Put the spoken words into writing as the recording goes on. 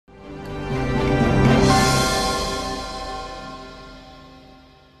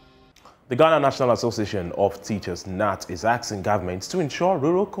The Ghana National Association of Teachers, GNAT, is asking governments to ensure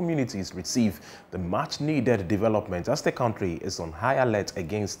rural communities receive the much-needed development as the country is on high alert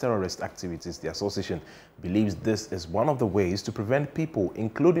against terrorist activities. The association believes this is one of the ways to prevent people,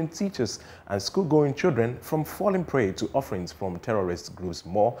 including teachers and school-going children, from falling prey to offerings from terrorist groups.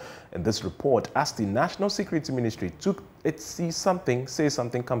 More in this report as the National Security Ministry took its See Something, Say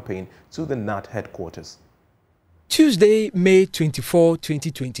Something campaign to the GNAT headquarters. Tuesday, May 24,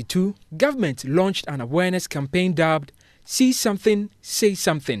 2022, government launched an awareness campaign dubbed See Something, Say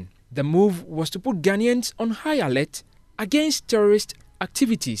Something. The move was to put Ghanaians on high alert against terrorist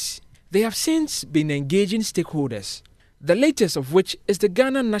activities. They have since been engaging stakeholders, the latest of which is the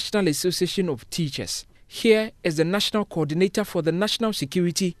Ghana National Association of Teachers. Here is the National Coordinator for the National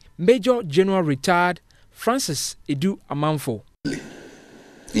Security, Major General Retired Francis Edu Amanfo.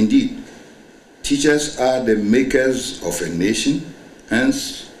 Indeed, teachers are the makers of a nation,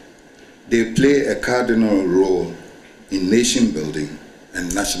 hence they play a cardinal role in nation building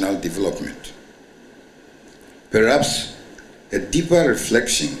and national development. Perhaps a deeper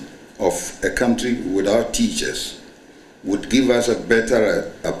reflection of a country without teachers would give us a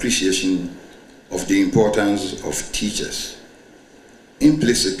better appreciation of the importance of teachers.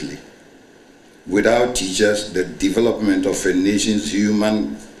 Implicitly, without teachers, the development of a nation's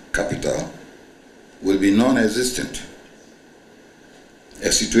human capital will be non-existent,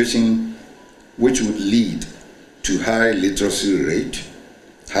 a situation which would lead to high literacy rate,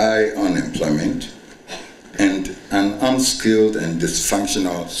 high unemployment, and an unskilled and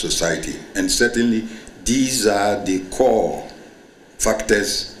dysfunctional society. And certainly these are the core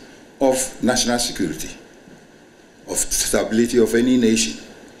factors of national security, of stability of any nation.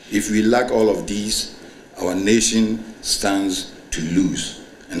 If we lack all of these, our nation stands to lose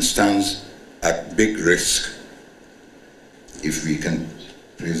and stands at big risk. If we can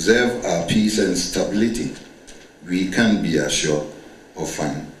preserve our peace and stability, we can be assured of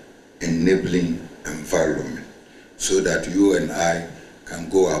an enabling environment so that you and I can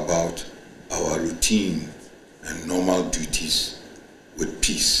go about our routine and normal duties with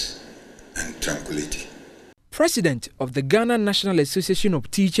peace and tranquility. President of the Ghana National Association of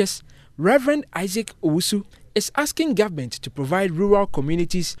Teachers, Reverend Isaac Owusu, is asking government to provide rural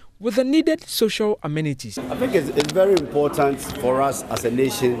communities with the needed social amenities. I think it's very important for us as a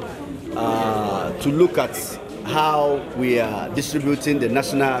nation to look at how we are distributing the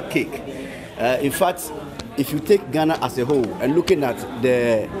national cake. In fact, if you take Ghana as a whole and looking at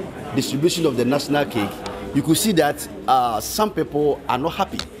the distribution of the national cake, you could see that some people are not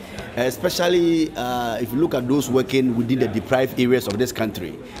happy. Especially if you look at those working within the deprived areas of this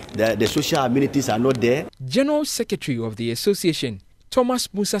country. The social amenities are not there. General Secretary of the Association,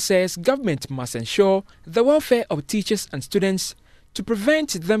 Thomas Musa, says government must ensure the welfare of teachers and students to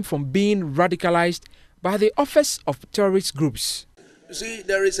prevent them from being radicalized by the offers of terrorist groups. You see,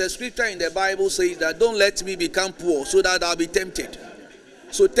 there is a scripture in the Bible says that don't let me become poor so that I'll be tempted.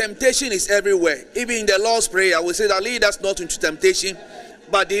 So temptation is everywhere. Even in the Lord's Prayer, we say that lead us not into temptation,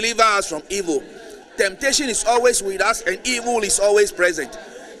 but deliver us from evil. Temptation is always with us and evil is always present.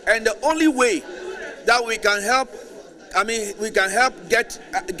 And the only way that we can help,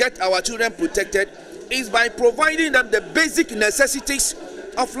 get our children protected is by providing them the basic necessities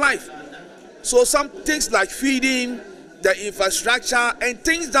of life. So some things like feeding, the infrastructure, and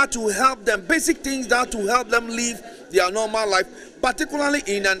things that will help them, basic things that will help them live their normal life, particularly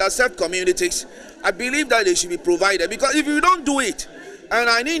in underserved communities. I believe that they should be provided, because if you don't do it, and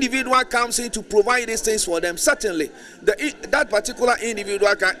an individual comes in to provide these things for them, certainly that particular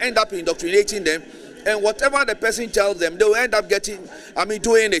individual can end up indoctrinating them, and whatever the person tells them, they will end up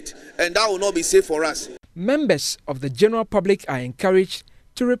doing it, and that will not be safe for us. Members of the general public are encouraged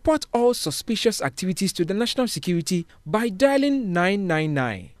to report all suspicious activities to the National Security by dialing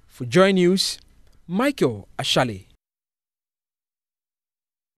 999. For JoyNews, Michael Ashale.